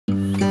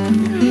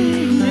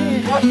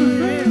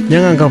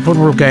Jangan ka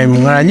football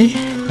game ngani,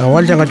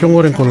 awal jangan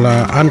cungurin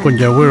kula an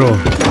kunja wiro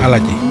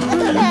alaji.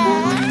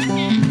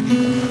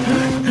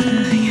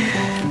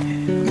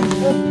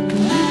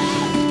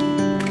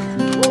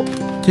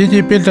 Cici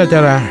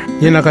Pitjantjatjara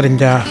ina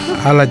karinja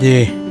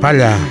alaji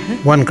pala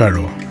wan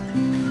karo.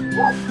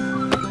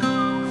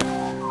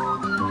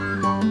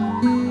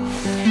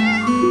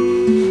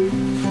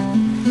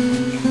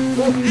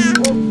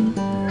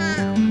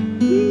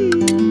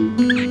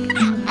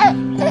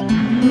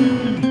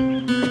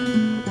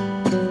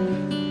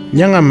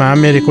 Nyanga ma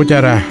Amerika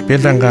cara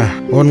petanga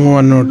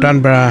onguano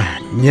tanbra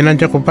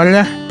nyenanja ko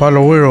pala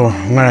palo wiro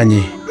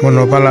ngarani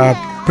mono pala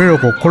pero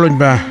ko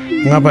kolonba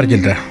ngabar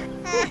jinda.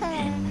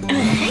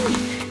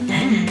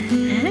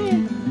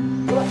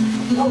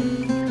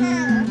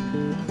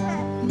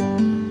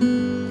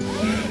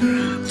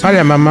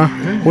 Saya mama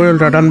wiro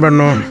tanbra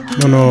no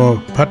mono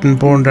paten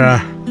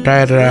ponda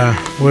taira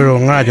wiro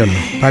ngajon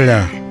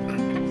pala.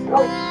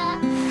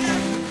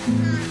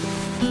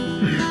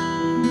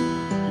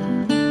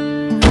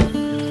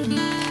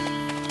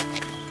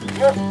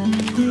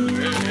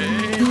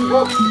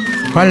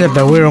 Pala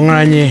da wiro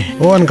ngani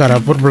oan kara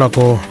football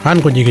ko han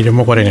ko jigi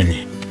jomo ko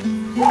rengani.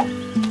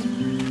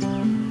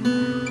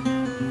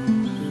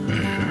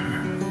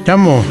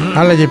 Jamu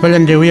ala je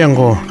palan de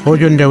wiyango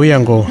ojun de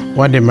wiyango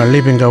wade ma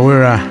living ga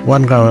wira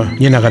wan ga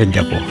nyina karin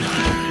jako.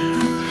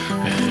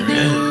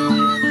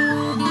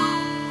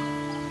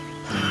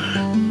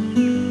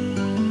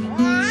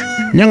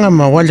 Nyanga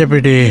ma walja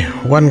pidi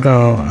wan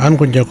ga an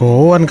ko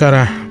jako oan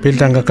kara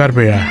piltanga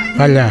karbira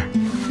pala.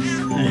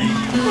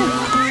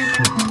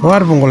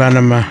 War punggulan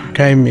nama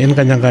kaim in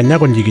kanyang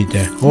kon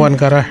jigija oan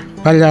kara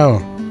paljao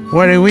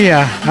wari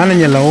wiya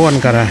ananya la oan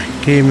kara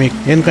kimik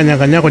in kanyang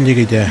kon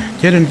jigija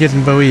jerin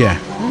bawiya.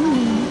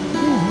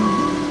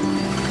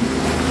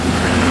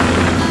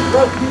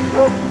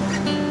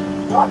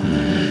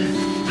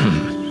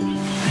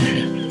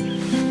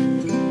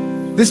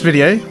 This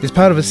video is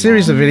part of a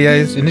series of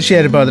videos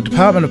initiated by the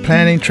Department of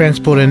Planning,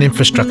 Transport and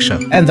Infrastructure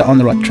and the On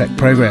the Right Track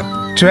program.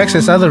 To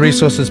access other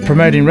resources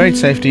promoting road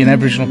safety in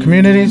Aboriginal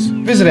communities,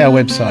 visit our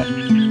website.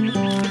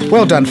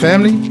 Well done,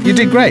 family. You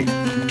did great.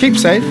 Keep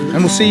safe,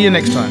 and we'll see you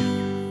next time.